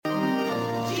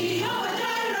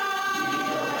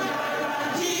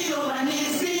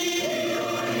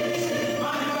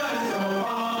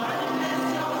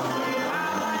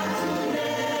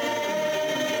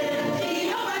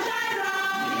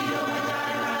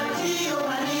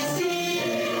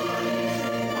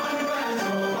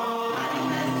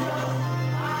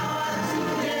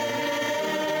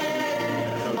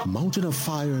Mountain of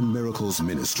Fire and Miracles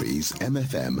Ministries,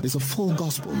 MFM, is a full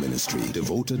gospel ministry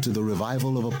devoted to the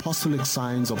revival of apostolic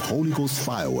signs of Holy Ghost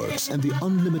fireworks and the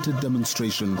unlimited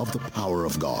demonstration of the power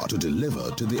of God to deliver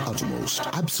to the uttermost.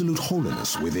 Absolute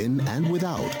holiness within and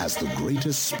without as the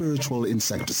greatest spiritual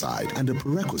insecticide and a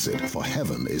prerequisite for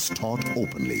heaven is taught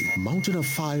openly. Mountain of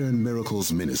Fire and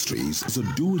Miracles Ministries is a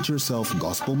do-it-yourself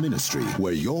gospel ministry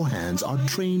where your hands are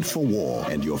trained for war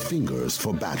and your fingers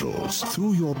for battles.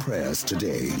 Through your prayers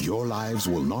today, your lives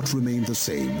will not remain the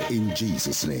same in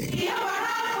Jesus' name.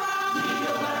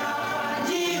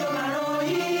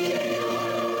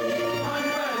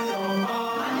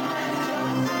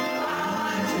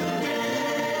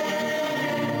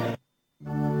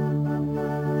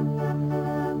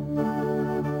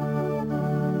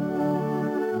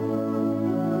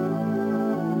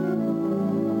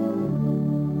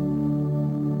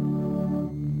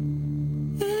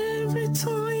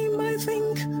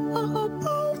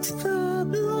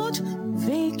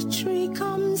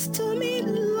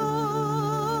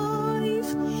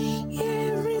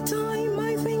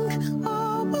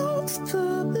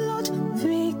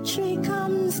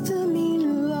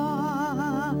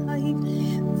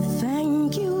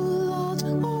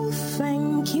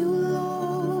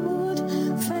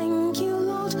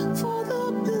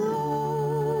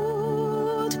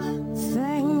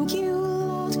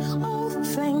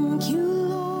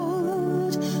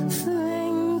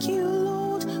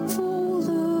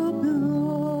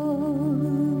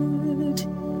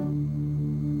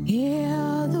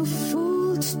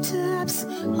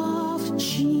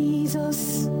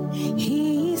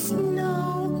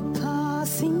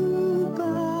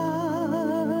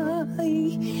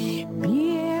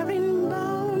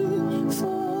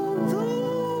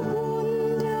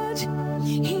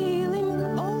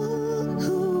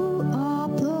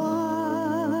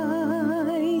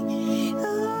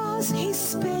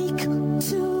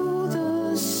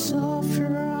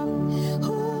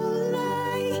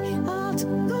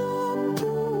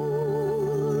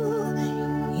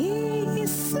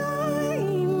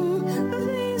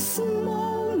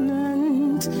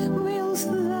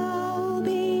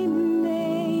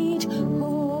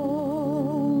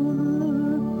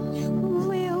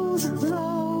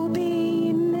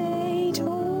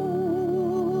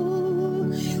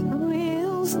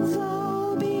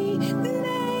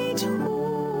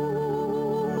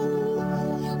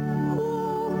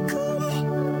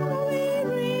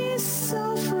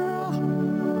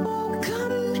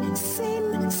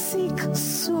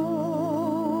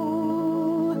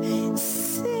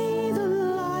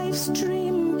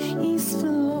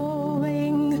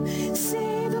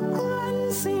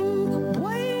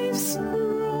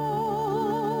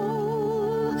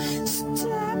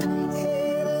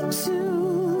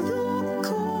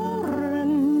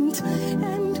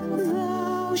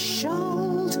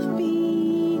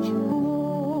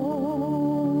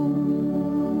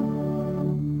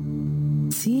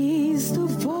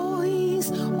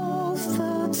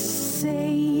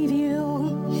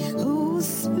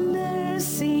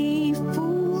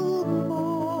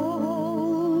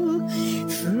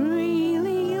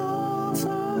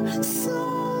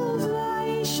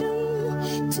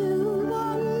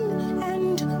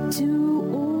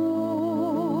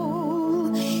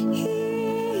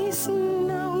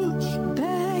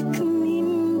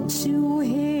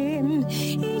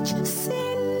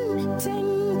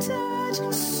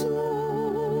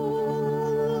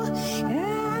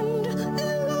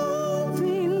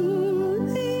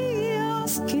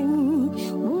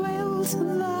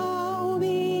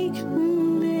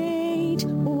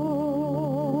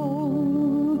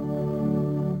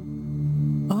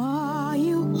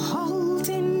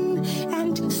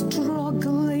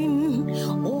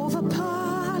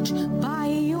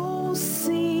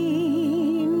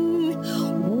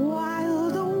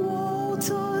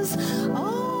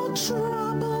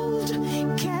 Troubled,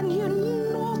 can you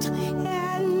not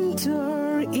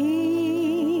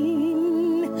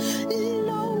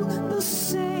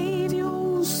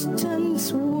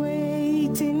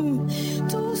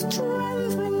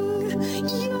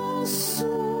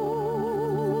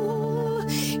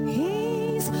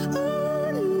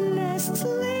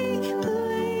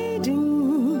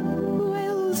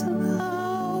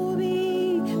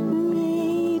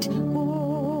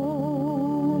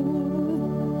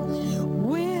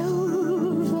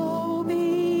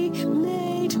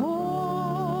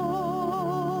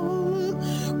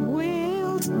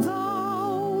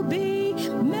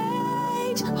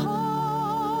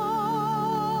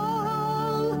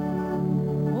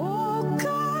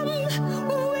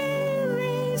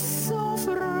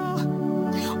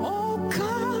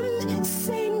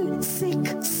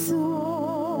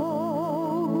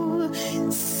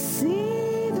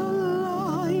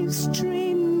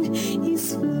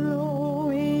is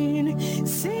flowing.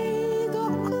 See the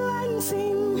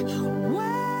cleansing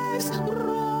waves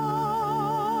roll.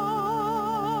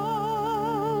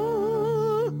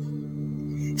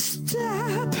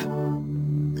 Step,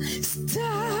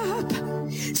 step,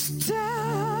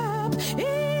 step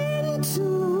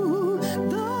into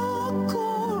the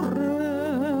current,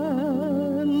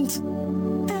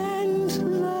 and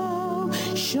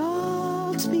love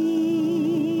shall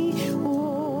be home.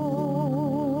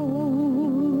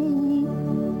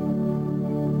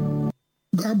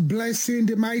 God bless you in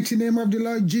the mighty name of the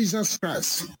Lord Jesus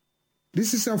Christ.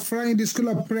 This is a flying the School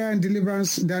of Prayer and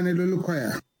Deliverance, Daniel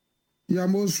Olukoya. You are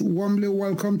most warmly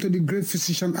welcome to the Great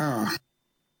Physician Hour,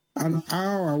 an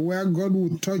hour where God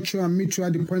will touch you and meet you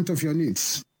at the point of your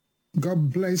needs.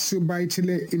 God bless you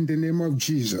mightily in the name of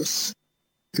Jesus.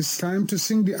 It's time to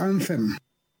sing the anthem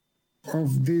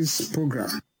of this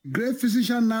program. Great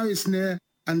Physician now is near,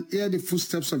 and hear the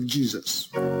footsteps of Jesus.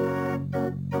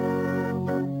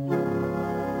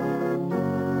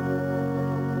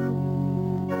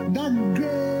 The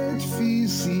great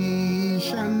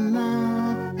physician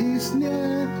now is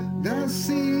near, the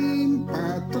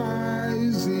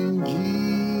sympathizing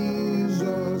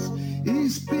Jesus. He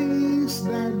speaks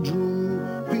the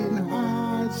drooping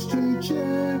hearts to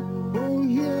cheer. Oh,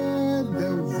 hear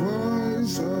the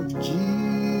voice of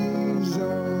Jesus.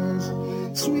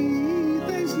 Sweet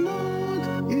as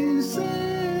note in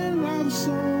seraph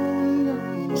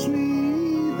song,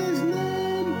 sweet as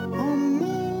name on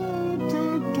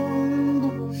mortal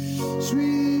tongue,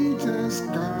 sweet as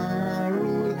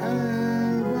carol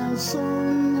ever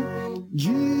sung.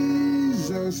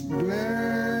 Jesus,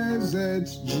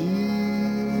 blessed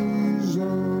Jesus.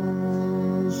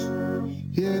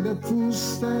 Hear the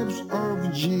footsteps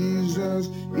of Jesus.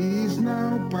 He's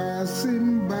now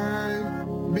passing by.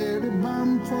 Bear the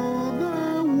balm for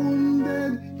the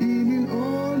wounded, healing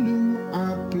all who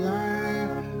apply.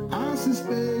 As he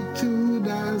spake to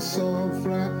the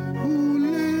sufferer who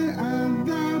lay at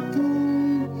the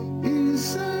pool, he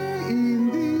said, in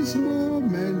this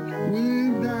moment,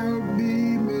 wilt thou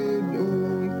be made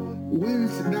whole?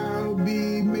 Wilt thou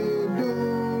be made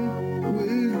whole?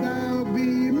 Wilt thou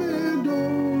be made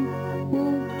whole?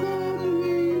 Oh, come,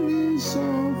 weary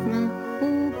sufferer.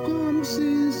 Oh, come,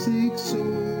 sin sick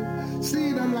soul.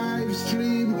 See the life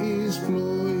stream is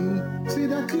flowing. See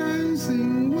the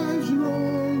cleansing waves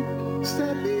roll.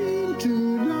 Step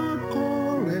into the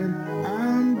current,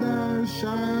 and thou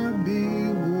shalt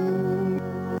be whole.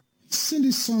 Sing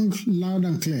this song loud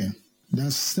and clear. The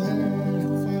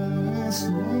steadfast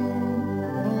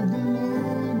love of the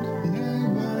Lord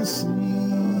never ceases.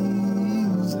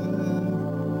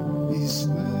 His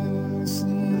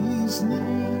mercy is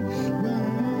never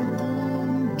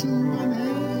come to an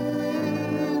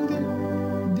end.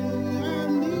 They are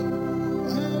new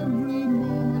every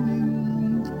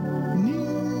morning,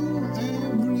 new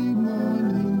every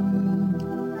morning.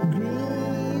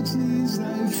 Great is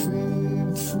thy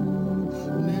faithfulness,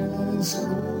 O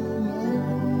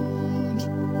Lord.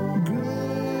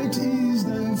 Great is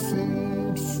thy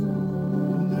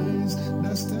faithfulness,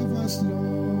 the steadfast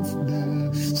love,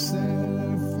 the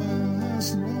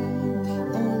steadfast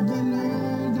love of the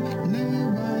Lord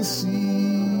never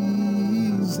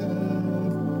ceases.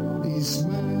 His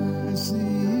mercy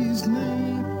is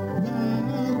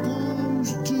never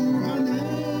comes to an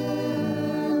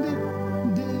end.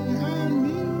 They are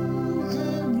new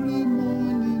every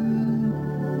morning,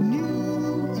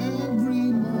 new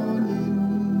every morning.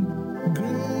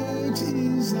 Great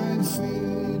is thy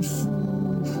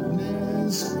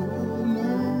faithfulness, O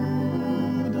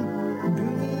Lord.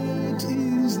 Great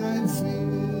is thy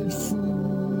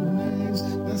faithfulness,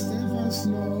 the steadfast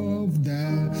love,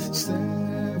 the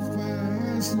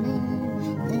steadfast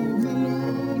love of the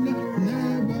Lord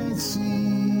never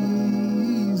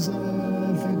ceases.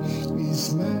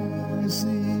 His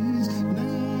mercies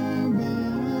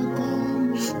never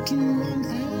come to an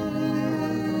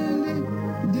end.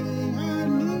 They are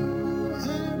new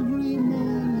every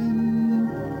morning,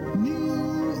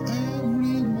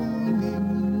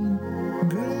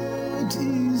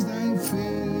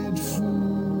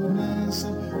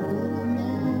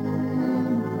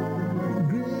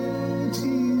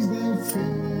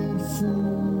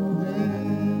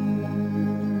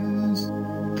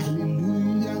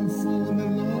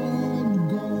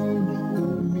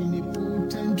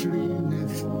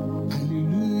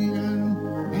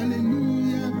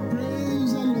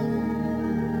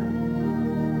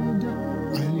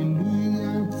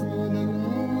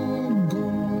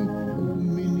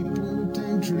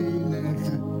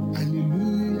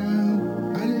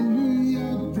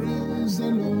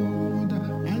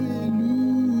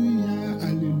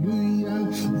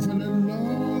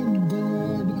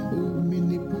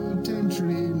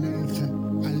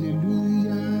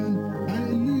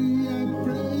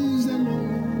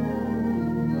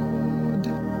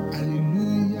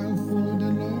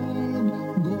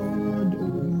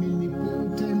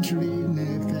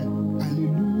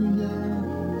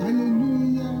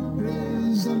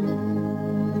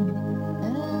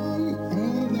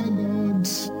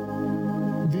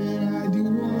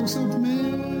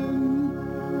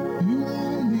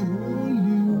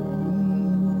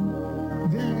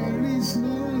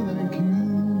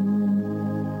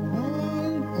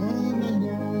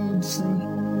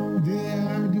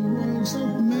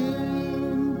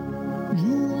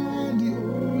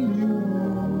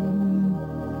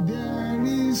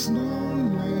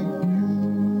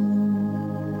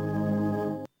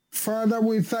 Father,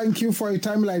 we thank you for a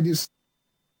time like this.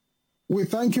 We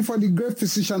thank you for the great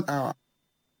physician hour.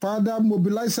 Father,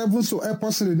 mobilize heavens to help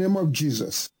us in the name of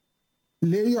Jesus.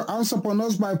 Lay your hands upon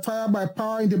us by fire, by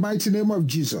power, in the mighty name of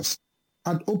Jesus,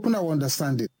 and open our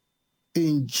understanding.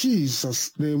 In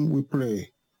Jesus' name we pray.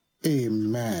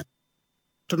 Amen.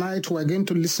 Tonight we're going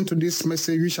to listen to this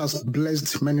message which has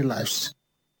blessed many lives.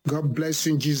 God bless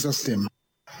you in Jesus' name.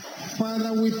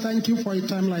 Father, we thank you for a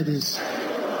time like this.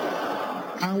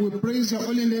 And we praise your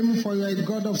holy name, for you are a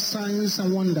God of signs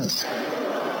and wonders.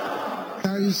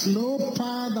 There is no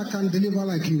power that can deliver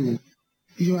like you.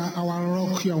 You are our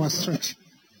rock, you are our strength.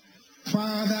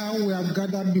 Father, we have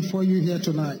gathered before you here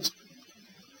tonight.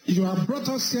 You have brought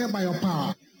us here by your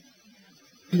power.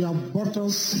 You have brought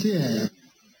us here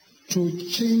to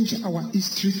change our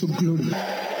history to glory.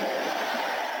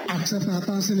 Accept our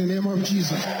thanks in the name of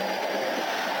Jesus.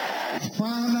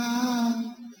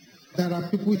 Father, there are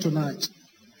people tonight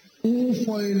who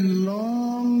for a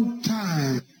long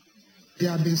time they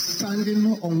have been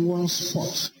standing on one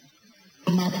spot.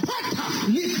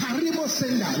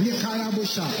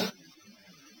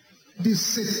 The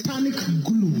satanic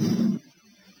glue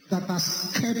that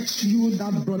has kept you,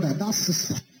 that brother, that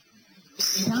sister,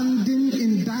 standing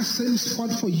in that same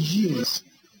spot for years.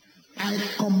 I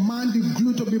command the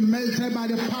glue to be melted by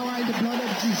the power in the blood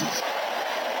of Jesus.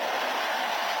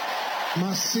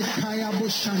 Masikaya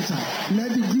Boshanta.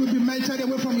 Let the glue be melted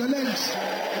away from your legs.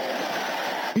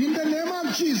 In the name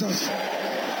of Jesus.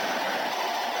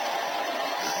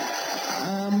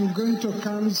 I'm going to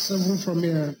count 7 from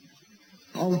here.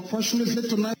 Unfortunately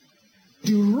tonight,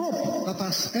 the rope that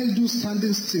has held you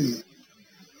standing still,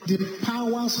 the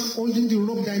powers holding the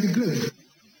rope there in the grave.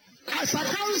 As I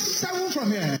count 7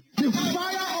 from here, the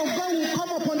fire of God will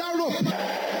come upon that rope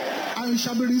and you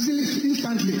shall be released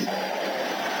instantly.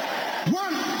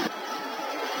 1,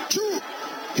 2,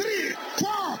 3,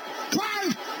 4,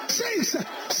 5, 6, 7.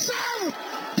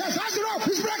 Yes, that's the rope.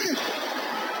 It's breaking.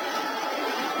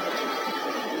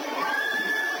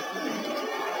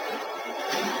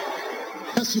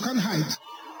 Yes, you can't hide.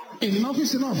 Enough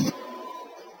is enough.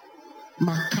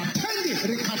 Makatende,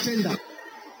 rekatenda.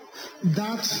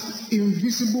 That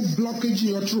invisible blockage in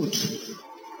your throat,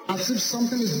 as if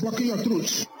something is blocking your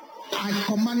throat, I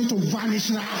command it to vanish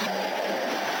now.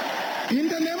 In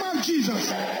the name of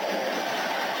Jesus.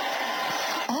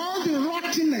 All the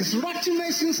rottenness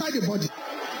inside the body,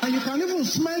 and you can even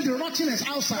smell the rottenness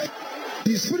outside.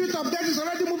 The spirit of death is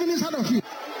already moving inside of you.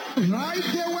 Right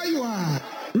there where you are.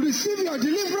 Receive your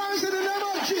deliverance in the name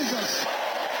of Jesus.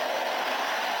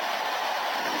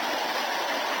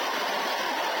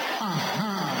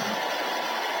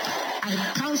 I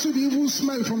cancel the evil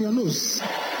smell from your nose.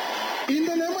 In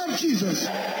the name of Jesus.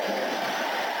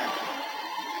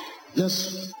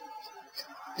 Yes.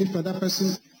 If for that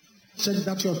person, check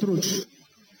that your throat.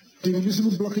 The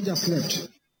invisible blockage has left.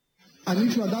 And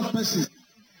if you are that person,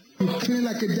 you feel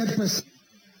like a dead person.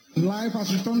 Life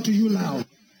has returned to you now.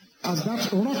 As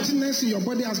that rottenness in your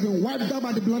body has been wiped out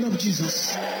by the blood of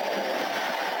Jesus.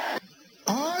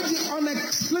 All the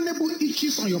unexplainable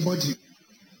itches on your body,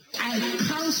 I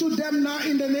cancel them now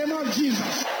in the name of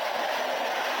Jesus.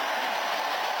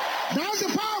 That's the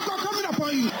power of God coming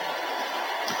upon you.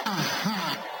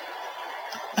 Aha.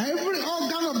 Every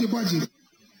organ of the body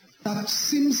that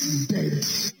seems dead,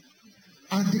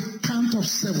 at the count of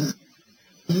 7,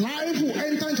 life will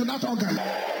enter into that organ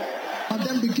and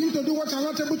then begin to do what you're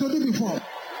not able to do before.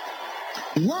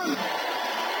 1,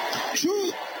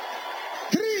 2,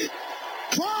 3,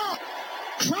 4,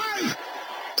 5,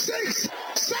 6,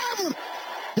 7.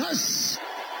 Yes.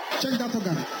 Check that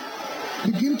organ.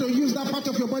 Begin to use that part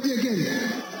of your body again.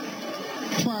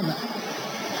 Father,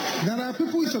 there are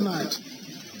people tonight,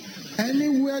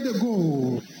 anywhere they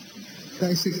go,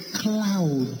 there is a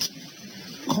cloud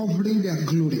covering their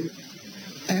glory.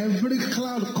 Every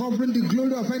cloud covering the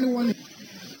glory of anyone,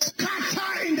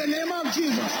 scatter in the name of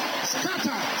Jesus.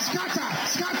 Scatter, scatter,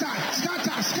 scatter,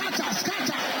 scatter, scatter,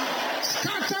 scatter.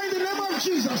 Scatter in the name of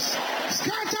Jesus.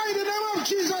 Scatter in the name of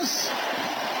Jesus.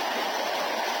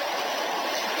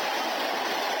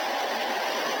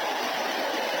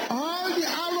 All the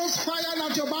arrows fired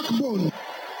at your backbone,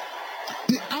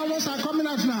 the arrows are coming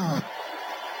out now.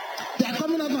 They are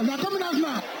coming out now. They are coming out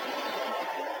now.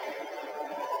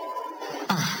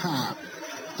 Aha.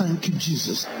 Thank you,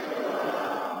 Jesus.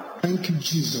 Thank you,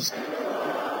 Jesus.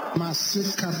 Father,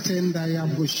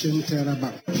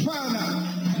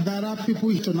 there are people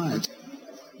here tonight.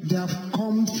 They have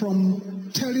come from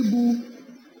terrible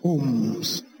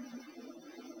homes.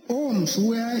 Homes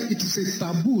where it is a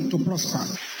taboo to prosper.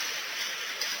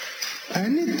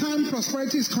 Anytime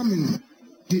prosperity is coming,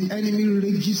 The enemy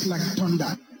rages like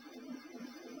thunder.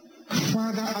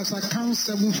 Father, as I count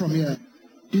 7 from here,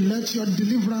 let your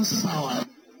deliverance power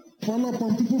fall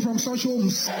upon people from such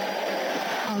homes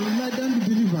and let them be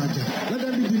delivered. Let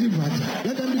them be delivered.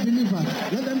 Let them be delivered.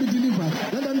 Let them be delivered.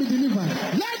 Let them be delivered.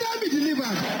 Let them be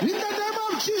delivered. In the name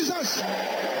of Jesus.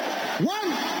 1,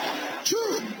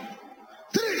 2,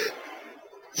 3,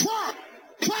 4,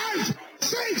 5,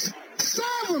 6,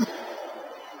 7.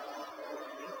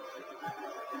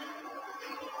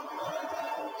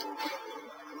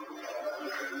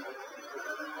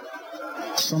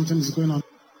 Something is going on.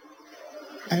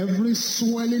 Every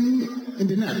swelling in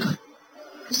the neck,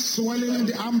 swelling in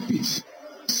the armpit,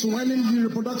 swelling in the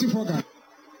reproductive organ,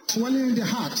 swelling in the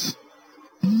heart,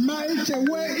 melt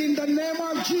away in the name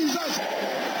of Jesus.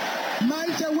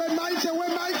 Melt away, melt away,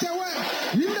 melt away.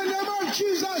 In the name of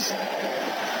Jesus.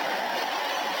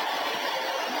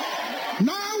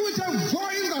 Now with a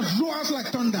voice that roars like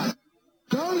thunder.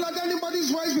 Don't let anybody's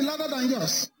voice be louder than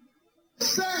yours.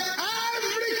 Say,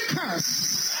 every curse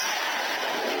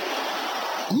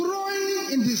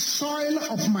growing in the soil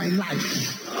of my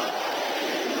life.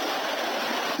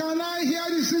 Can I hear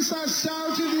the sisters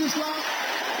shouting this loud?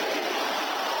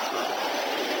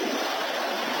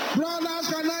 Brothers,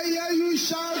 can I hear you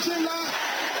shouting loud?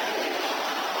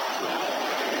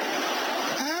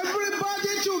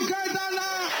 Everybody together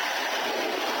now.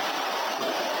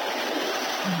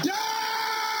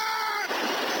 Down!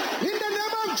 In the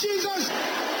name of Jesus.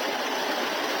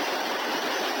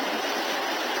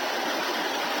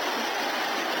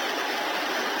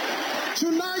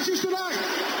 Tonight is tonight.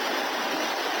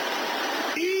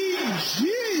 In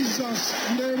Jesus'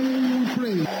 name we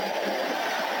pray.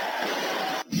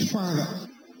 Father,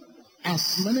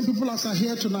 as many people as are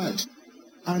here tonight,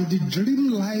 and the dream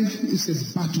life is a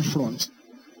battlefront.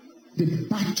 They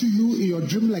battle you in your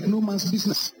dream like no man's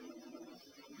business.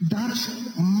 That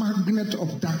magnet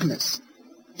of darkness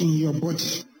in your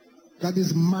body that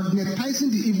is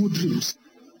magnetizing the evil dreams,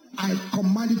 I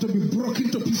command it to be broken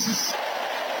to pieces.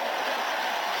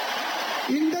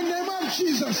 In the name of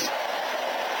Jesus.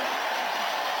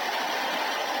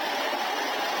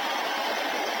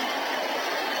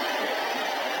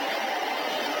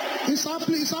 It's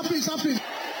happening, it's happening, it's happening.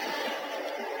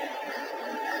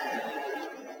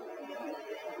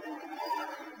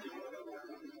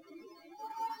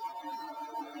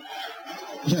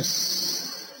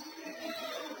 Yes.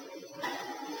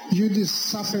 You, the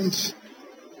serpent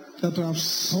that have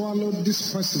swallowed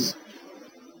this person.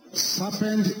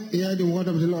 Serpent, hear the word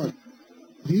of the Lord.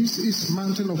 This is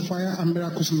Mountain of Fire and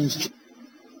Miracles Ministry.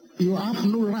 You have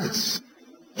no right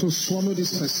to swallow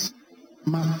this person.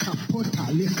 Makapota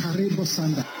lekarebo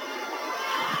sanda.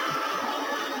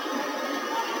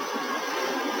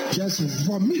 Just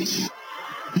vomit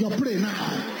your prey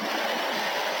now.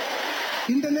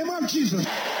 In the name of Jesus.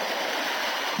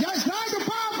 Yes, that's the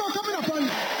power of God coming upon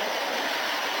you.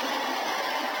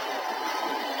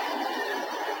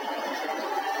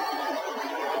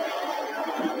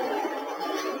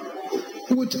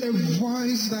 With a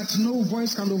voice that no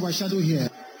voice can overshadow here.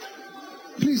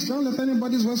 Please don't let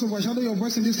anybody's voice overshadow your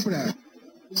voice in this prayer.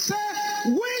 Say,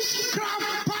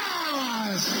 witchcraft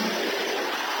powers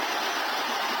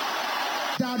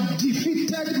that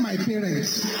defeated my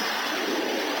parents.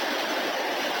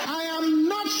 I am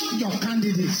not your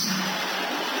candidate.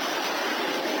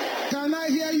 Can I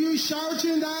hear you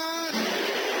shouting that?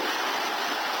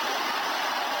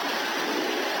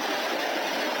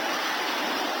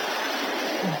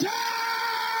 Die!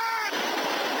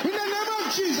 In the name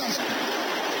of Jesus.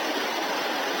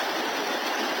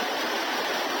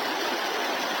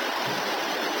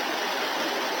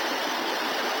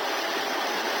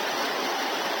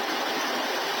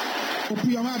 Open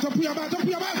your mouth, open your mouth, open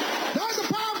your mouth. There's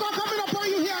the power of God coming upon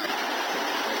you here.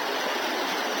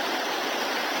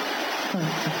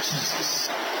 Thank you, Jesus.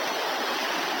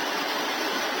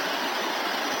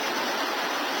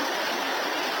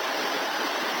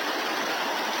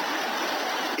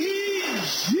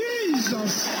 In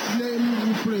Jesus' name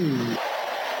we pray.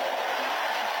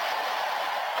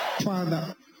 Father,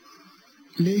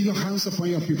 lay your hands upon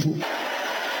your people.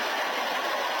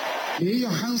 Lay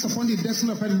your hands upon the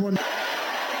destiny of everyone.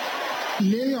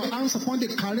 Lay your hands upon the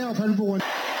career of everyone.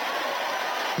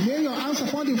 Lay your hands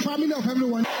upon the family of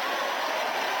everyone.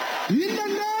 In the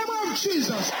name of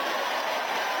Jesus.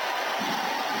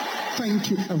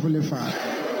 Thank you, Heavenly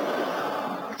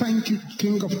Father. Thank you,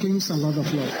 King of Kings and Lord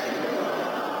of Lords.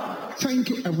 Thank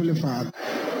you, Heavenly Father.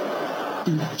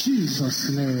 In Jesus'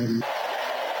 name.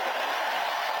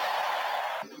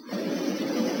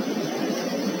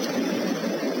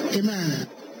 Amen.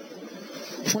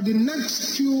 For the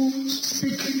next few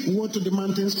Speak Word to the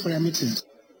Mountains prayer meetings,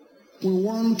 we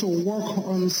want to work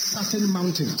on certain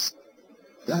mountains.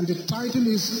 And the title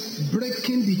is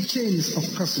Breaking the Chains of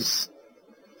Curses.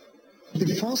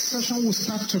 The first session will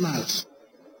start tonight.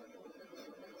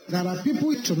 There are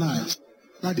people tonight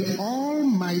that the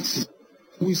Almighty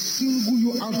will single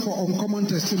you out for uncommon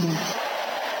testimony.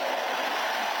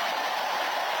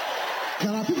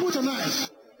 There are people tonight,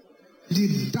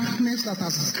 the darkness that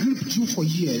has gripped you for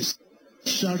years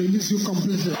shall release you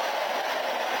completely.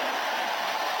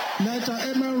 Let our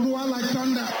amen roar like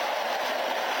thunder.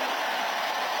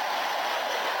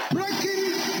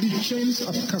 Breaking the chains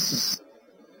of curses.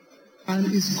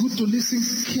 And it's good to listen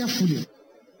carefully.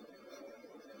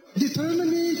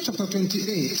 Deuteronomy chapter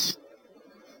 28.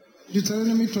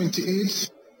 Deuteronomy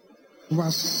 28,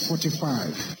 verse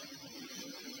 45.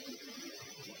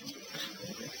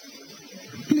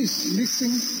 Please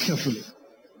listen carefully.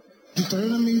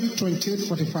 Deuteronomy 28,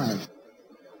 45.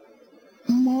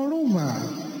 Moreover,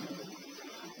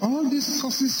 all these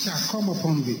curses shall come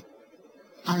upon thee,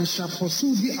 and shall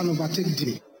pursue thee and overtake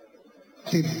thee,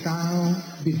 till thou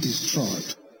be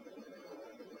destroyed.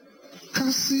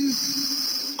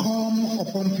 Curses come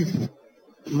upon people.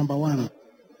 Number one.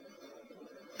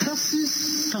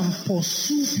 Curses can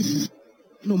pursue people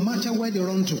no matter where they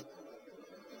run to.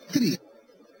 3.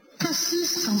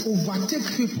 Curses can overtake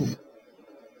people.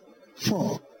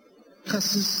 4.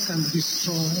 Curses can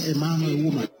destroy a man or a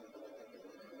woman.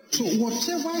 So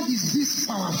whatever is this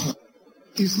powerful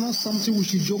is not something we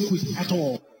should joke with at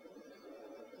all.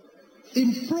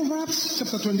 In Proverbs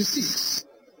chapter 26,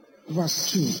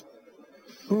 verse 2.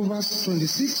 Proverbs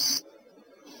 26,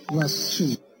 verse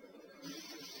 2.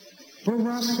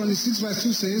 Proverbs 26, verse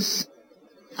 2 says,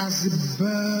 as the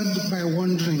bird by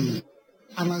wandering,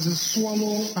 and as a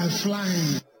swallow by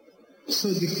flying, so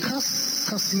the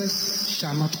curseless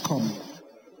shall not come.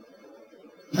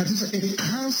 That is, a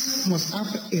curse must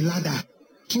have a ladder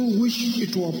through which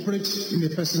it will operate in a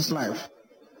person's life.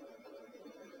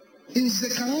 In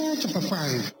Zechariah chapter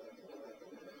 5,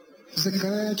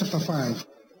 Zechariah chapter 5,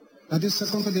 that is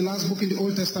second to the last book in the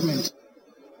Old Testament,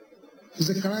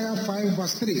 Zechariah 5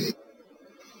 verse 3.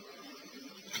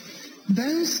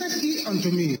 Then said he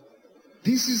unto me,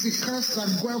 this is the curse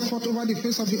that goeth forth over the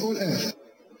face of the whole earth.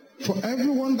 For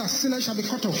everyone that stealeth shall be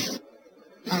cut off,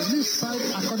 as this side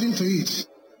according to it.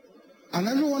 And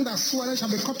everyone that sweareth shall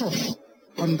be cut off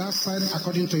on that side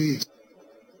according to it.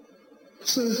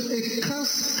 So a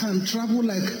curse can travel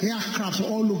like aircraft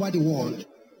all over the world.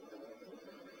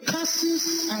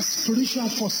 Curses are spiritual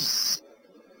forces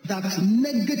that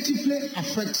negatively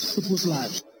affect people's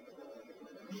lives.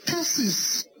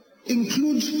 Curses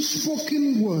include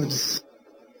spoken words,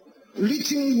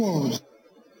 written words,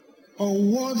 or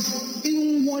words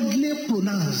inwardly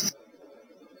pronounced.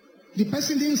 The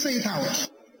person didn't say it out,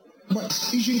 but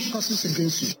issuing curses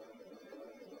against you.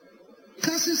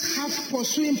 Curses have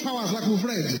pursuing powers like we've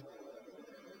read.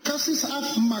 Curses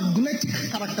have magnetic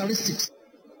characteristics.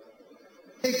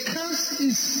 A curse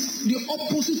is the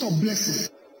opposite of blessing.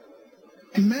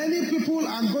 Many people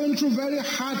are going through very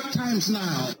hard times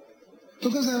now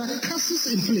because there are curses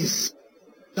in place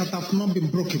that have not been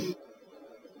broken.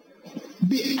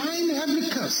 Behind every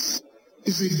curse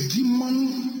is a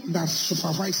demon that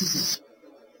supervises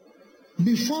it.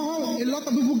 Before a lot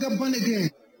of people get born again,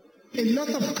 a lot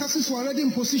of curses were already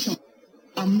in position,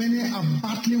 and many are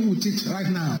battling with it right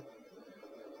now.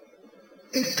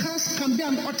 A curse can be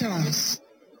an utterance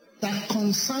that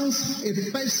concerns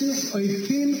a person or a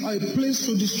thing or a place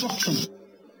to destruction.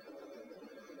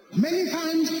 Many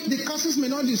times the curses may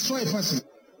not destroy a person,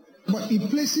 but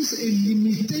it places a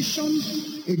limitation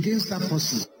against that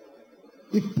person.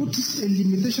 It puts a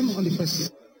limitation on the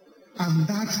person, and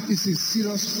that is a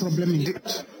serious problem indeed.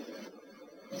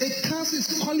 A curse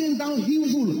is calling down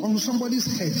evil on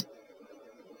somebody's head.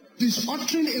 It's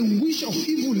uttering a wish of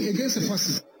evil against a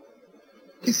person.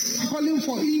 It's calling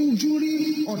for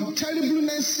injury or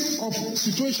terribleness of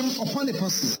situation upon a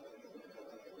person.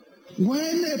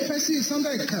 When a person is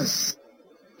under a curse,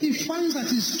 he finds that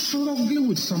he's struggling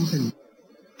with something.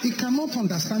 He cannot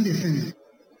understand the thing.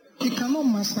 He cannot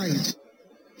master it.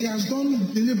 He has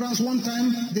done deliverance one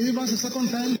time, deliverance a second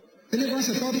time, deliverance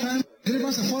a third time,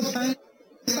 deliverance a fourth time.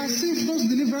 It's as if those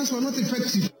deliverances were not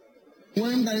effective.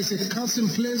 When there is a curse in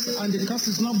place and the curse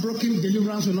is not broken,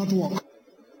 deliverance will not work.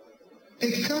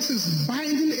 A curse is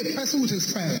binding a person with a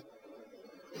spell.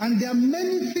 And there are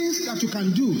many things that you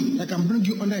can do that can bring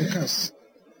you under a curse.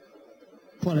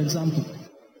 For example,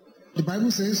 the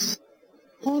Bible says,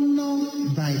 honor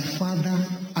thy father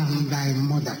and thy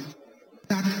mother,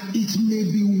 that it may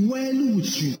be well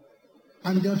with you,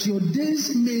 and that your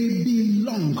days may be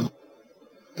long.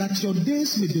 That your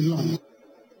days may be long.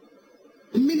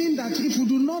 Meaning that if you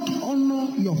do not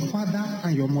honor your father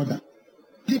and your mother,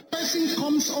 the person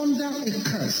comes under a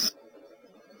curse.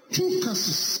 2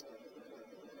 curses.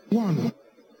 1,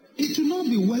 it will not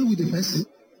be well with the person.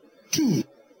 2,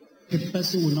 the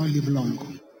person will not live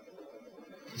long.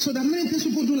 So there are many things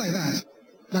people do like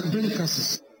that bring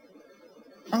curses.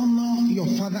 Honor your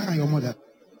father and your mother.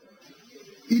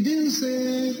 He didn't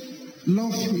say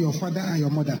love your father and your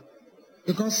mother.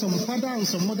 Because some father and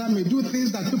some mother may do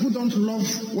things that people don't love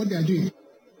what they are doing.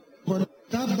 But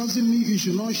that doesn't mean you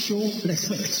should not show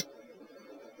respect.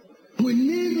 We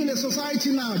live in a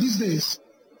society now, these days,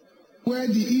 where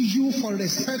the issue for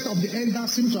respect of the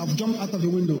elders seems to have jumped out of the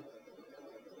window.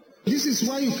 This is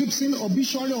why you keep seeing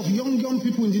obituary of young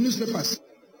people in the newspapers.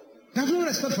 They have no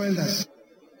respect for elders.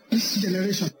 This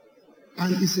generation.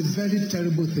 And it's a very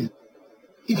terrible thing.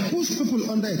 It puts people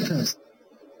under a curse.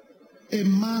 A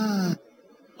man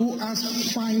who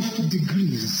has 5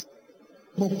 degrees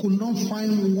but could not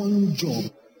find one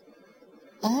job.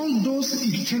 All those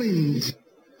he trained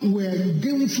were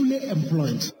gainfully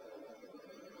employed.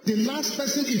 The last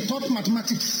person he taught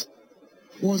mathematics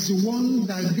was the one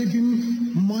that gave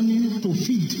him money to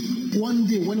feed one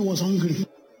day when he was hungry.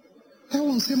 That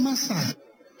one said, Master,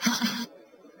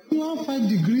 you have 5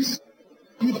 degrees.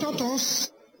 You taught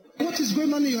us. What is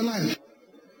going on in your life?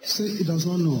 He said he does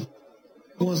not know.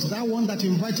 It was that one that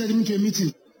invited him to a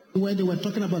meeting where they were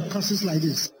talking about curses like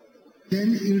this.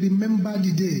 Then he remembered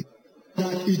the day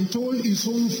that he told his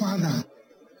own father,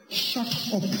 shut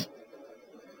up.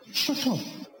 Shut up.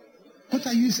 What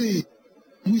are you saying?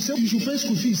 We say you should pay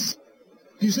school fees.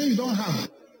 You say you don't have.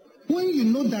 When you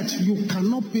know that you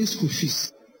cannot pay school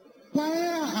fees,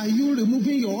 why are you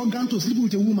removing your organ to sleep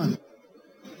with a woman?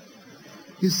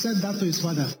 He said that to his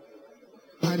father.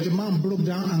 And the man broke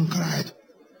down and cried.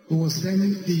 It was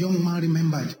then the young man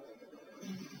remembered.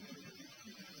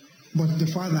 But the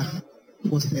father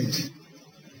was dead.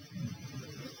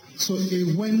 So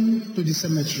he went to the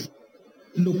cemetery,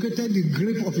 located the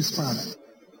grave of his father.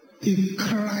 He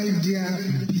cried there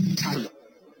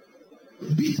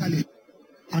bitterly,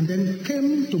 and then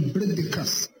came to break the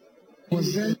curse.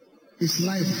 Was then his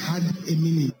life had a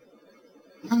meaning.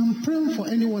 I'm praying for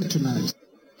anyone tonight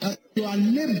that you are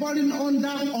laboring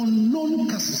under unknown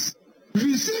curses.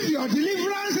 Receive your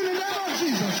deliverance in the name of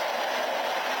Jesus.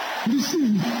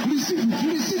 Receive it, receive it,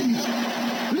 receive it,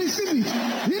 receive it.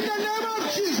 In the name of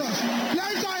Jesus.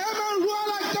 Let your heaven roar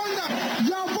like thunder.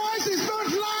 Your voice is not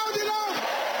loud enough.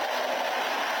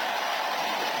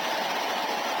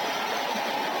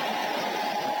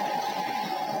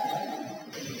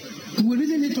 We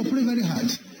really need to pray very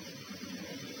hard.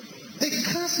 A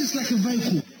curse is like a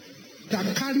vehicle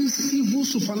that carries evil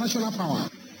supernatural power,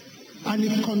 and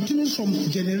it continues from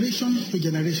generation to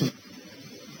generation.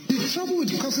 The trouble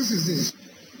with curses is this: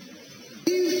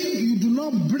 if you do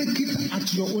not break it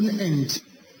at your own end,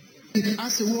 it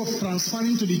has a way of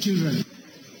transferring to the children.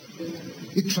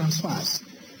 It transfers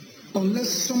unless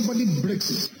somebody breaks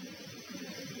it.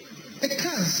 A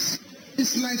curse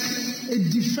is like a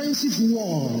defensive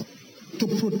wall to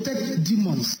protect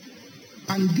demons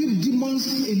and give demons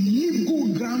a legal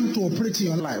ground to operate in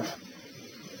your life.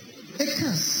 A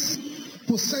curse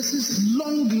possesses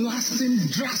long-lasting,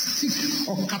 drastic,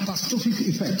 or catastrophic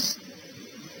effects.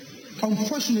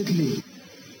 Unfortunately,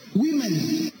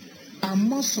 women are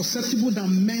more susceptible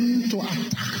than men to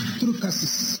attack through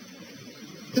curses.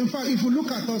 In fact, if you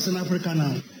look at us in Africa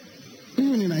now,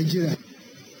 even in Nigeria,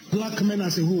 black men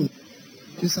as a whole,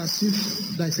 it's as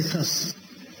if there is a curse.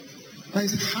 There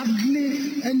is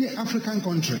hardly any African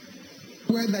country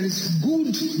where there is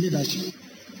good leadership.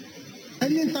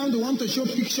 Anytime they want to show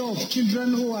picture of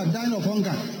children who are dying of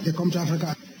hunger, they come to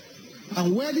Africa.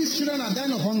 And where these children are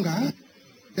dying of hunger,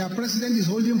 their president is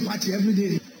holding party every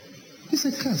day. It's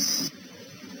a curse.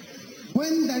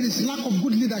 When there is lack of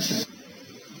good leadership,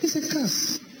 it's a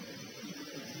curse.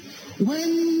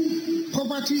 When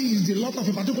poverty is the lot of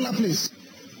a particular place,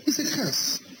 it's a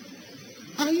curse.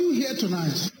 Are you here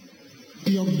tonight?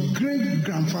 Your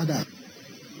great-grandfather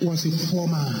was a poor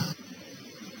man.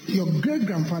 Your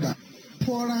great-grandfather,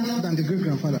 poorer than the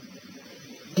great-grandfather.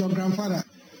 Your grandfather,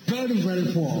 very,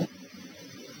 very poor.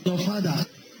 Your father,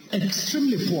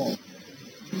 extremely poor.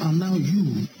 And now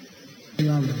you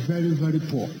are very, very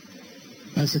poor.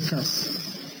 That's a curse.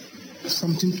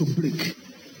 Something to break.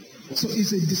 So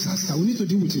it's a disaster. We need to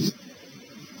deal with it.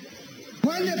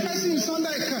 When a person is under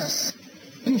a curse,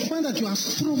 you find that you are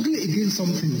struggling against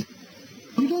something.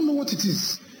 You don't know what it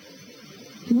is.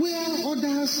 Where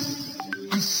others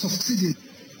are succeeding,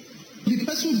 The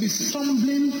person will be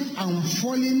stumbling and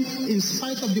falling in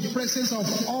spite of the presence of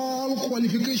all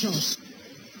qualifications.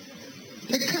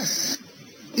 A curse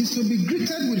is to be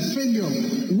greeted with failure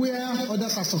where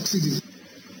others are succeeding.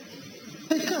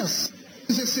 A curse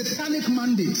is a satanic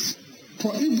mandate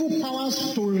for evil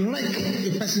powers to wreck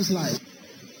a person's life.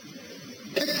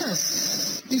 A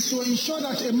curse is to ensure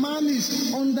that a man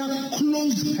is under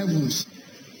closed heavens.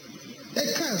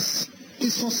 A curse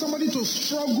is for somebody to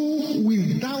struggle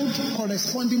without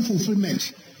corresponding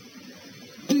fulfillment.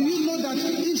 Do you know that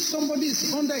if somebody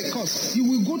is under a curse, you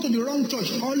will go to the wrong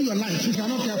church all your life if you are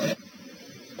not careful?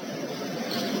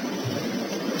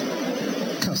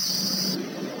 Curse.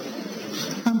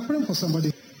 I'm praying for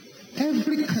somebody.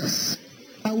 Every curse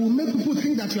that will make people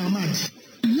think that you are mad,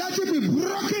 let it be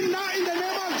broken now in the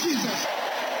name of Jesus.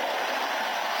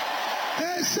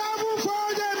 A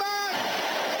sevenfold man.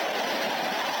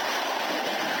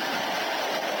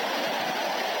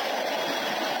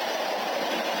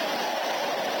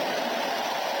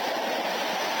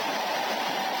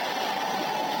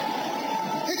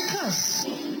 A curse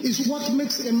is what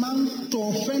makes a man to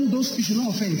offend those he should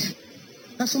not offend.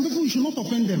 There are some people you should not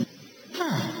offend them.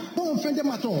 Don't offend them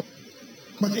at all.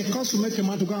 But a curse will make a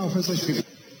man to go and offend such people.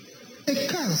 A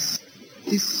curse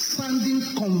is standing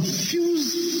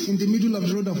confused in the middle of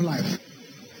the road of life.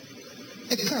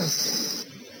 A curse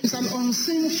is an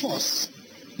unseen force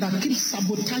that keeps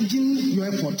sabotaging your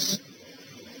efforts.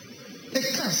 A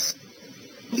curse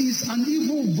is an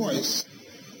evil voice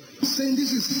saying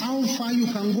this is how far you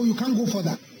can go, you can't go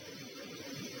further.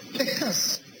 A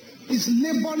curse is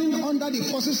laboring under the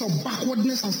forces of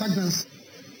backwardness and stagnancy.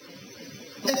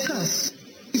 A curse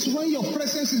is when your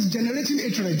presence is generating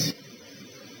hatred.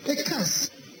 A curse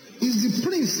is the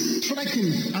prince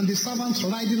striking and the servant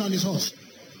riding on his horse.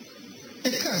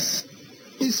 A curse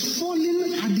is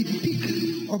falling at the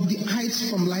peak of the heights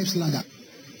from life's ladder.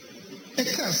 A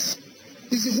curse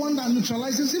is the one that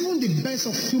neutralizes even the best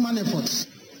of human efforts.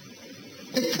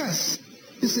 A curse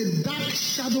is a dark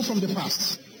shadow from the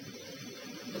past.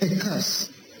 A curse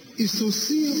is to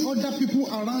see other people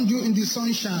around you in the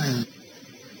sunshine,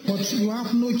 but you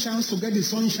have no chance to get the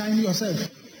sunshine yourself.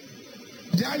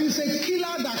 There is a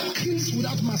killer that kills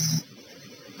without mercy.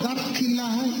 That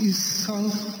killer is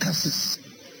called curses.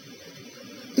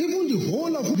 Even the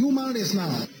whole of human race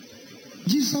now,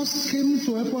 Jesus came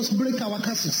to help us break our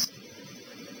curses.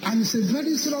 And it's a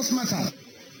very serious matter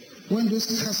when those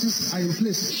curses are in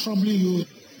place, troubling you,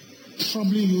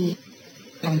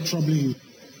 and troubling you.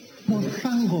 But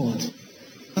thank God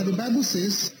that the Bible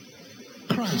says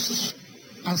Christ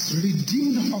has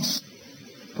redeemed us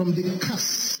from the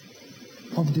curse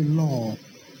of the law.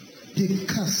 The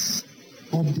curse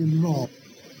of the law.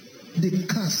 The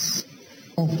curse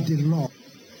of the law.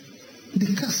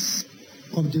 The curse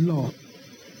of the law.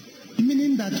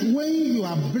 Meaning that when you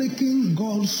are breaking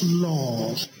God's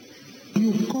laws,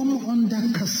 you come under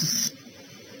curses.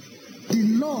 The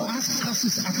law has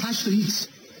curses attached to it.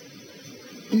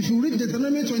 If you read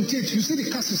Deuteronomy 28, you see the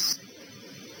curses.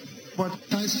 But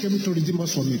Christ came to redeem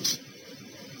us from it.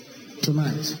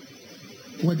 Tonight,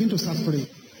 we're going to start praying.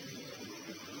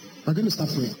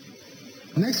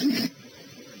 Next week,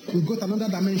 we'll go to another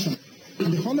dimension.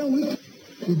 And the following week,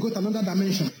 we'll go to another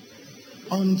dimension.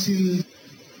 Until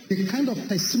the kind of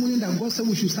testimony that God said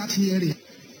we should start hearing,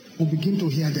 we'll begin to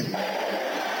hear them.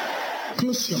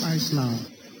 Close your eyes now.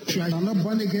 If you are not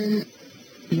born again,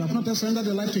 you have not surrendered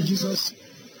your life to Jesus,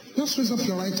 just raise up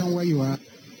your right hand where you are.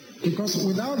 Because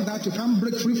without that, you can't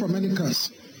break free from any curse.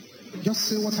 Just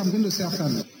say what I'm going to say after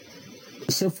me.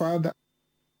 Say, Father,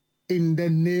 in the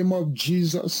name of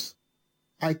Jesus,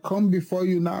 I come before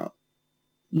you now.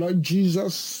 Lord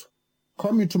Jesus,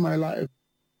 come into my life.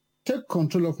 Take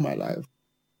control of my life.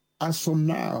 As from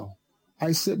now,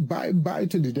 I say bye-bye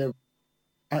to the devil.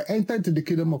 I enter into the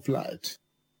kingdom of light.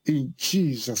 In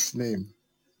Jesus' name,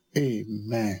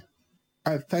 amen.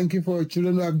 I thank you for your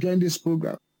children who have joined this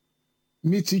program.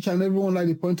 Meet each and everyone at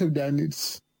the point of their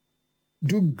needs.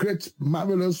 Do great,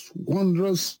 marvelous,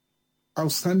 wondrous,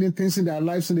 outstanding things in their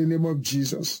lives in the name of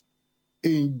Jesus.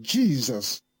 In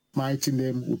Jesus' mighty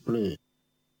name we pray.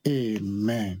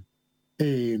 Amen.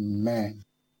 Amen.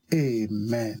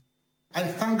 Amen. I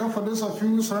thank God for those of you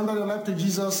who surrender your life to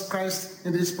Jesus Christ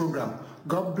in this program.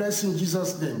 God bless you in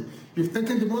Jesus' name. You've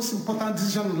taken the most important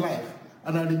decision in life,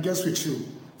 and I rejoice with you.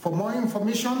 For more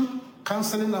information,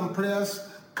 counseling and prayers,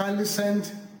 kindly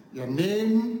send your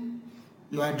name,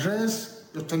 your address,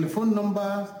 your telephone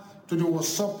number to the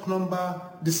WhatsApp number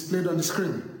displayed on the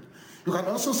screen. You can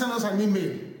also send us an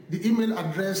email. The email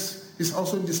address is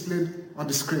also displayed on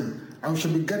the screen, and we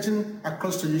shall be getting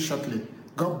across to you shortly.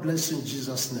 God bless you in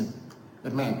Jesus' name.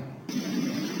 Amen.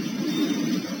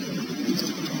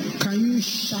 Can you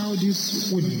shout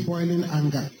this with boiling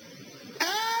anger?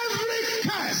 Every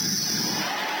curse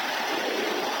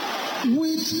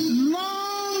with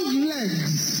long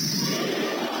legs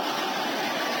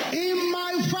in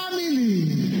my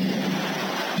family,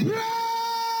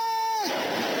 pray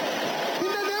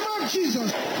in the name of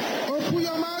Jesus. Open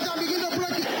your mouth and begin to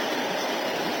break it.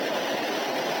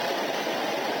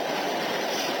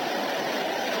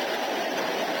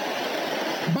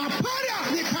 Baparia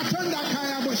ni katanda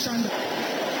kaya boshanda.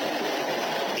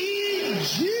 In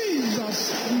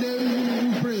Jesus'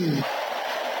 name we pray.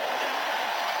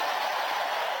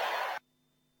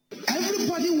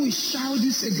 Everybody will shout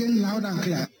this again loud and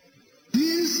clear.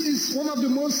 This is one of the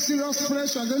most serious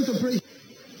prayers we are going to pray.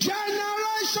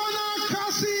 Generational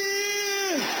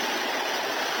curses.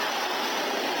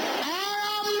 I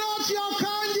am not your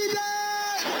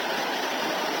candidate.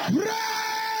 Pray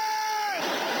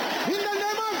in the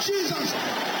name of Jesus.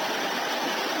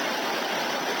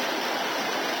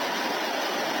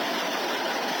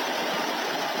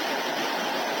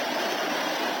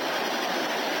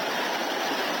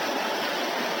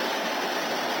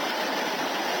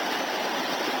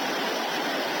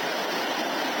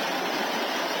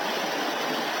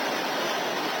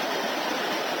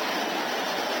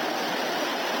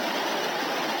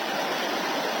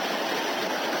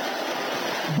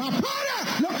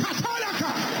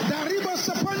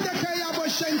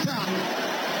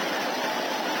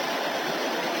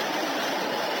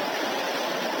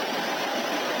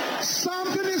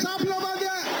 Something is happening over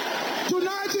there.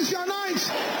 Tonight is your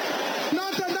night.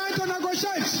 Not a night to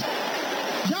negotiate.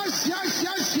 Yes, yes,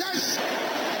 yes, yes.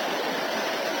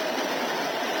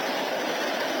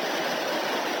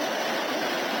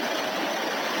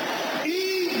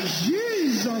 In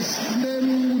Jesus'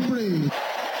 name we pray.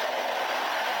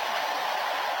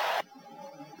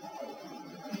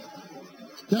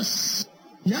 Yes,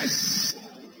 yes.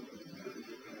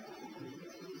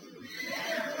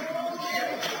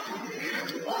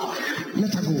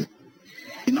 Let her go.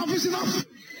 Enough is enough.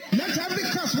 Let every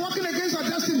curse working against our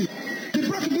destiny be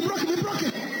broken, be broken, be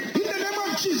broken. In the name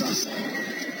of Jesus.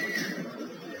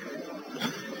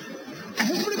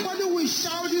 Everybody will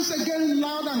shout this again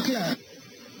loud and clear.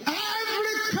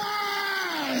 Every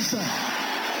curse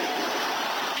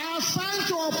assigned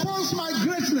to oppose my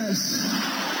greatness.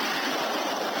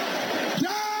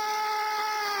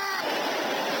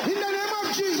 In the name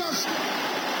of Jesus.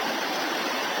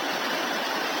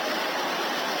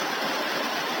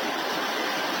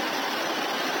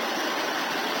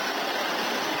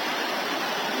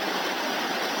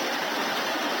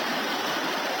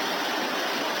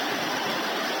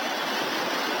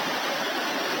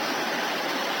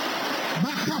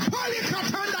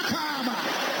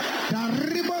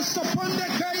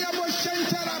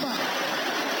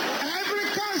 Every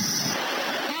curse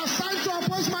assigned to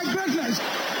oppose my greatness,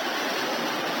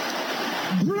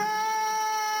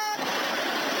 break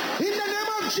in the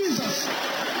name of Jesus.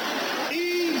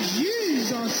 In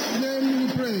Jesus' name we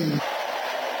pray.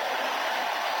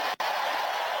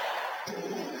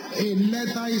 A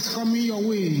letter is coming your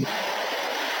way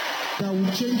that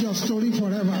will change your story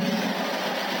forever.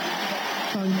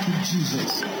 Thank you,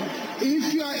 Jesus.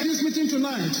 If you are in this meeting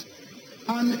tonight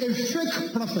and a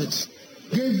fake prophet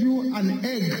gave you an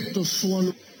egg to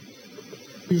swallow,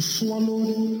 you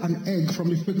swallow an egg from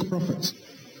the fake prophet.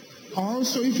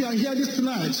 Also, if you are here this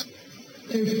tonight,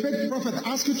 a fake prophet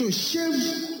asks you to shave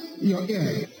your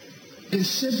ear. They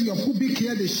shave your pubic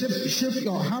hair, they shave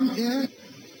your arm hair.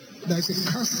 There is a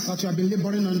curse that you have been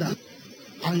laboring under,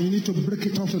 and you need to break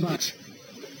it off tonight.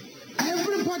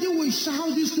 Everybody will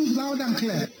shout this news loud and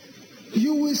clear.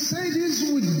 You will say this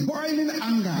with boiling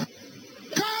anger.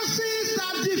 Curses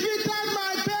that defeated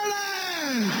my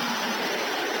parents.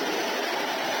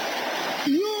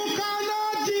 You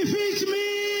cannot defeat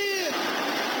me.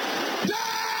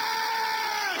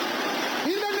 Die!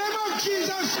 In the name of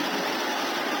Jesus.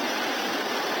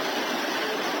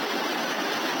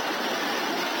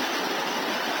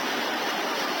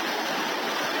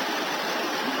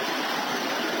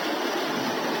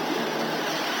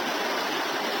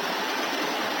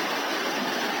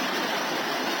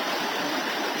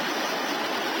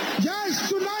 Yes,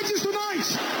 tonight is tonight.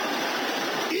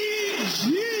 In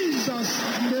Jesus'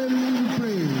 name we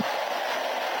pray.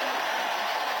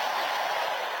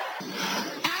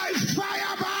 I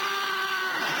fire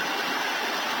back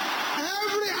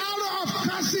every arrow of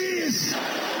curses.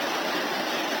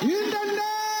 In the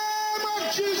name of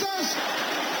Jesus.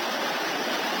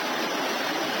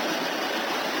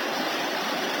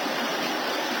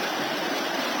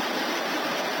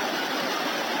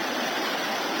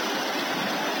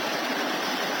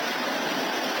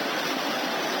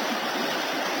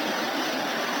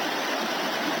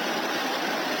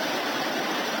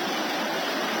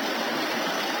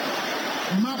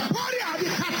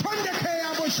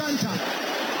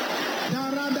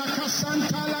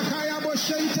 Santala kaya bo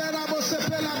shentera bo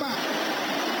sepelaba.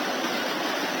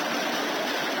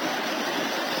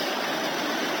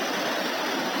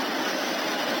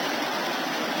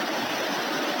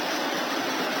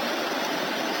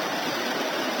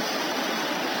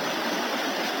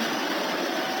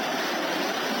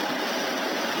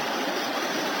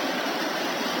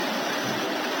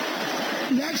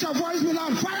 Let your voice be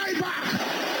loud. Fire it back.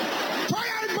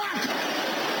 Fire it back.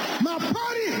 My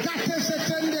body got to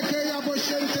settle the kaya bo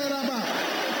shentera ba.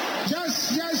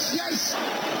 Yes, yes, yes.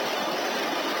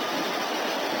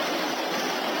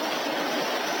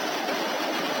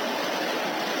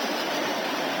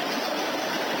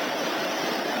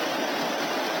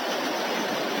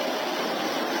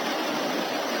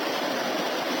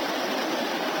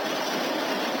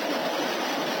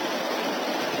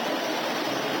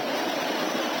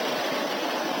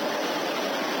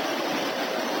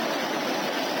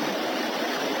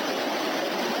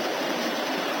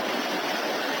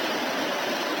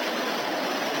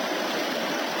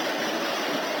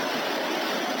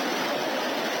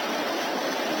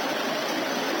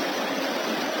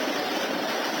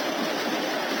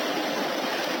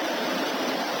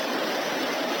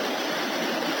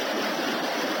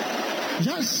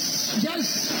 Yes, yes,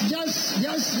 yes,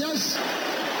 yes, yes.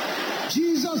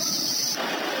 Jesus.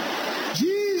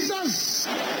 Jesus.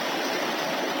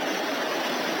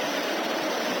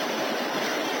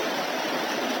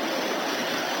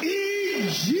 In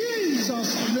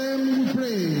Jesus' name we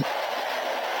pray.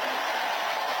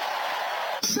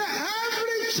 Say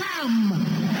every charm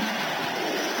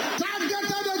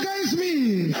targeted against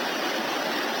me.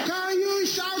 Can you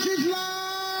shout it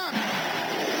loud?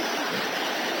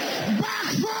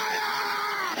 Backfire!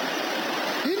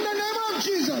 In the name of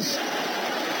Jesus.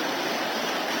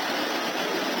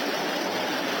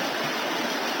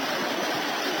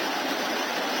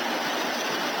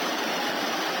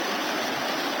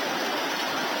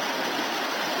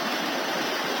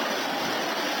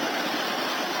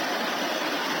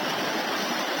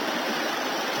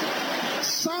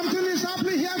 Something is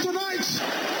happening here tonight.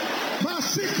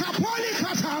 Masikapoli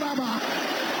kataraba.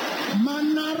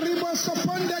 Manaribo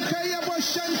soponde kayabo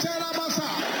shenterabasa.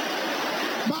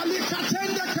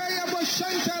 Balikatende kayabo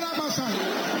shenterabasa.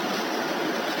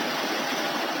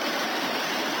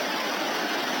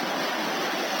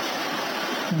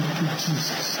 Thank you,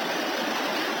 Jesus.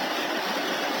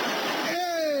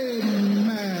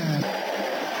 Amen.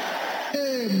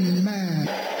 Amen.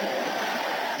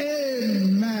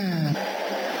 Amen.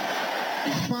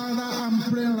 Father, I'm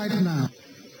praying right now.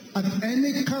 At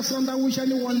any curse under which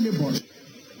anyone labors,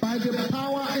 by the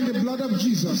power and the blood of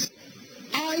Jesus,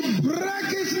 I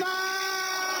break it now.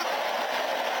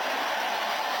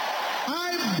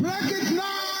 I break it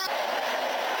now.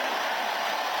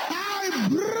 I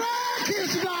break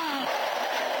it now.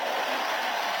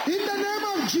 In the name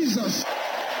of Jesus.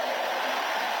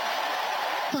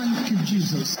 Thank you,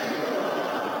 Jesus.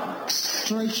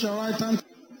 Stretch your right hand.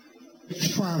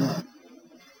 Father,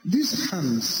 these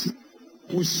hands,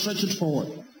 we stretch it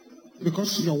forward.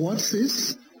 Because your word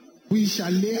says, we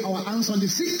shall lay our hands on the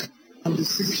sick, and the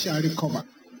sick shall recover.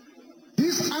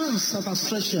 These hands that are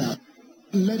stretched here,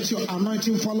 let your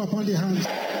anointing fall upon the hands.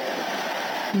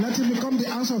 Let it become the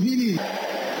hands of healing,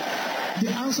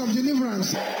 the hands of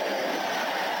deliverance,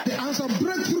 the hands of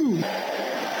breakthrough,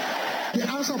 the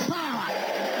hands of power.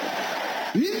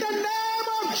 In the name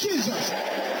of Jesus.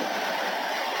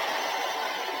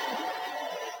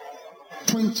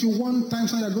 21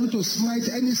 times and you're going to smite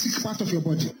any sick part of your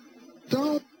body.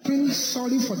 Don't feel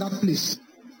sorry for that place.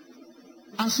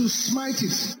 As you smite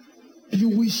it, you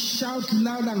will shout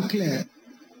loud and clear,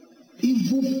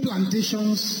 evil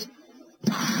plantations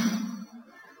die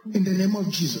in the name of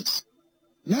Jesus.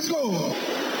 Let's go.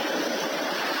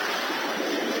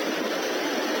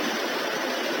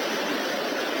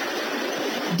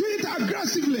 Do it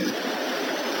aggressively.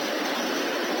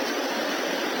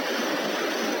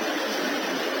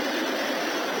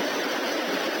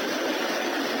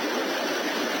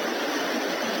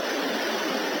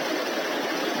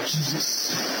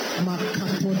 Jesus.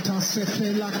 Makapota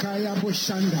sefela kaya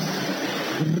boshanda.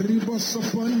 Ribo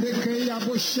soponde kaya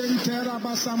boshentera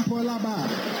basampolaba.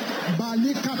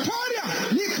 Balikatoria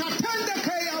likatende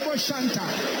kaya boshanta.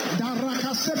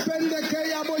 Daraka sepende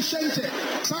kaya boshente.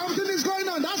 Something is going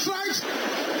on. That's right.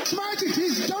 Smite it.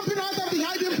 He's jumping out of the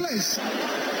hiding place.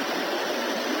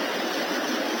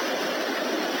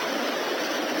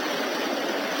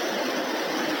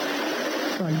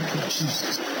 Thank you,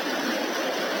 Jesus.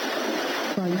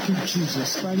 Thank you,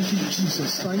 Jesus. Thank you,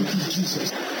 Jesus. Thank you,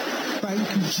 Jesus. Thank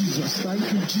you, Jesus.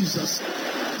 Thank you, Jesus.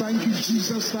 Thank you,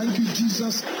 Jesus. Thank you,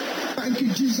 Jesus. Thank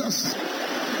you, Jesus.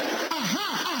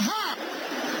 Aha.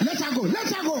 Let her go.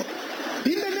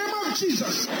 In the name of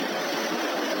Jesus.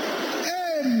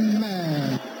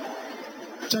 Amen.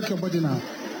 Check your body now.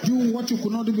 Do what you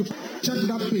could not do before. Check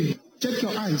that pain. Check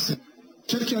your eyes.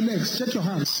 Check your legs. Check your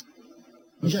hands.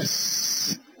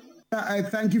 Yes. I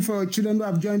thank you for your children who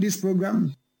have joined this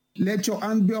program. Let your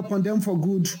hand be upon them for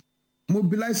good.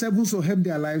 Mobilize heaven to help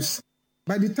their lives.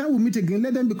 By the time we meet again,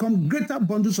 let them become greater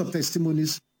bundles of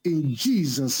testimonies. In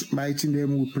Jesus' mighty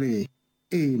name we pray.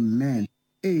 Amen.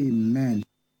 Amen.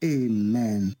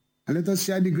 Amen. And let us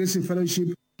share the grace and fellowship,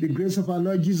 the grace of our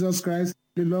Lord Jesus Christ,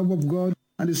 the love of God,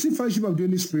 and the sweet fellowship of the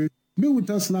Holy Spirit be with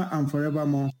us now and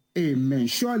forevermore. Amen.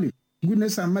 Surely,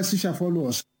 goodness and mercy shall follow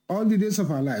us all the days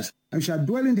of our lives, and we shall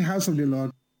dwell in the house of the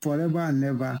Lord forever and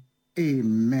ever.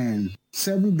 Amen.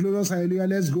 7 glorious hallelujah.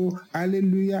 Let's go.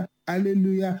 Hallelujah.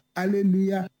 Hallelujah.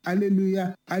 Hallelujah.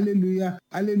 Hallelujah. Hallelujah.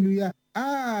 Hallelujah.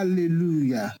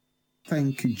 Hallelujah.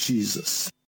 Thank you, Jesus.